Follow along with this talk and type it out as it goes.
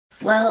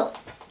Well,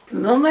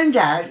 Mum and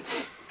Dad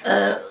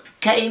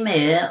came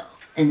here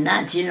in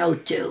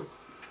 1902,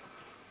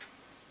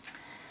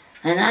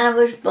 and I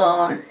was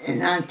born in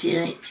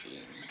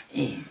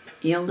 1918,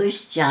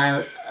 youngest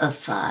child of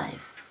 5.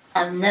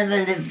 I've never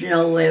lived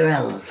nowhere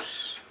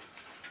else.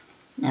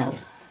 No.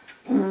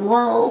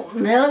 Well,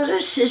 my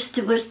older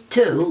sister was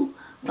 2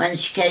 when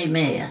she came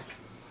here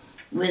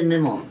with my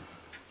mum.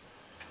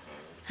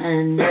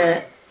 And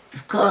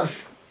of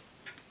course,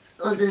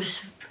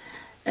 others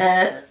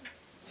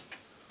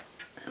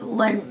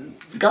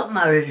got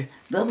married.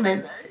 But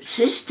my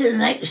sister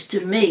next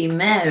to me,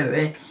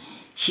 Mary,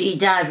 she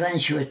died when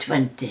she was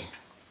 20.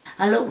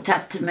 I looked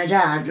after my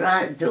dad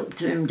right up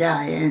to him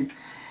dying,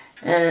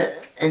 and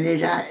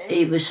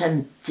he was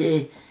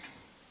 79.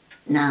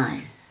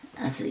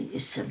 I think it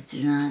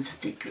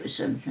was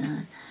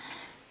 79,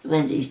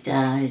 when he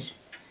died.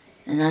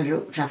 And I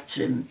looked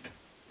after him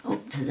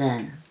up to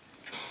then.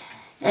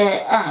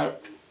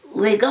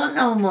 We got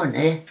no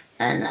money,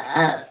 and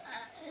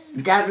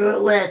Dad were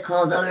at work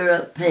although we were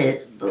at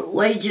pay, but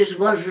wages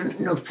wasn't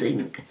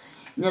nothing,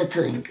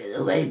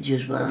 the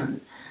wages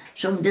weren't.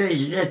 Some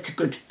days you had to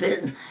go to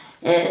pit,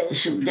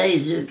 some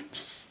days you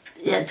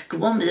had to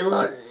come home with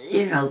what,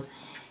 you know.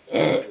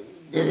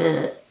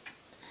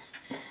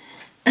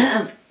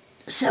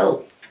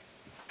 So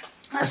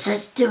I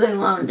said to him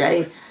one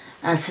day,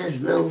 I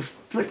said, we'll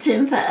put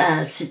in for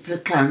us if we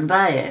can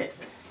buy it.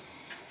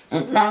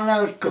 And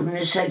landlord come and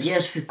he said,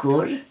 yes, we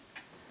could.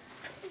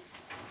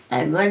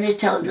 And when he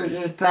told us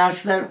the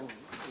price, we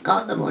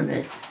got the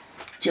money,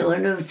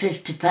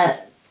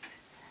 £250.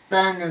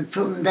 And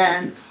from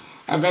then,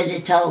 I've had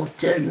it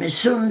altered. My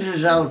sons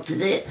has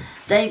altered it.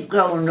 They've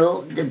grown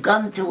up, they've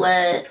gone to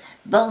where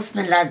both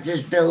my lads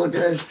as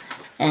builders,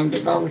 and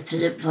they've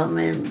altered it for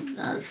me.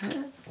 I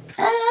said,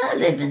 I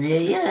live in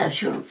here, yeah, I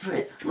shouldn't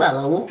fit. Well,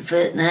 I won't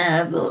fit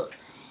now, but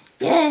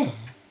yeah,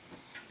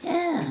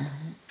 I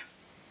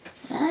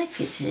like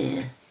it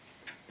here.